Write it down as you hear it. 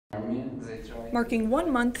Marking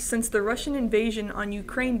 1 month since the Russian invasion on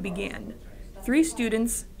Ukraine began, 3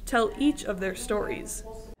 students tell each of their stories.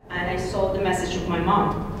 And I saw the message of my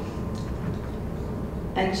mom.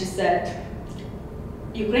 And she said,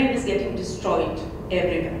 Ukraine is getting destroyed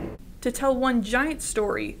everywhere. To tell one giant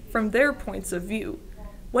story from their points of view,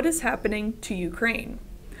 what is happening to Ukraine?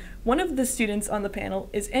 One of the students on the panel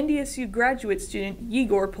is NDSU graduate student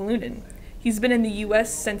Yegor Polunin. He's been in the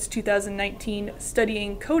US since 2019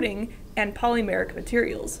 studying coding and polymeric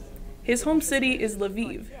materials. His home city is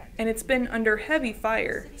Lviv, and it's been under heavy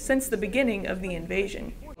fire since the beginning of the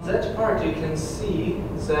invasion. That part you can see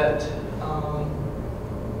that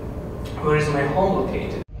where is my home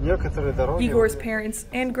located. Igor's parents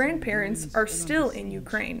and grandparents are still in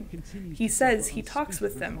Ukraine. He says he talks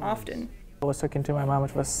with them often. I was talking to my mom,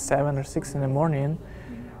 it was 7 or 6 in the morning,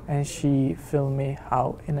 and she filmed me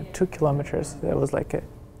how in 2 kilometers there was like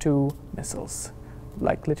 2 missiles,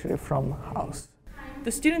 like literally from house.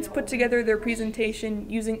 The students put together their presentation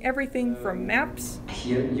using everything from maps.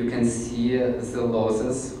 Here you can see the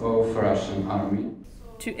losses of Russian army.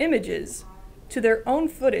 To images, to their own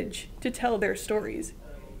footage to tell their stories.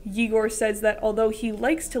 Yegor says that although he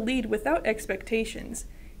likes to lead without expectations,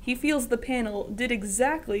 he feels the panel did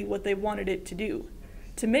exactly what they wanted it to do,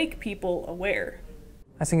 to make people aware.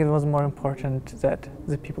 I think it was more important that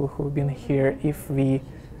the people who've been here, if we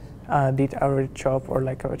did our job or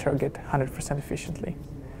like our target 100% efficiently.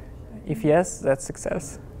 If yes, that's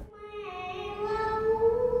success.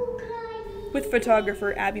 With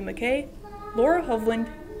photographer Makay, Hovland,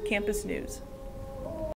 Campus News.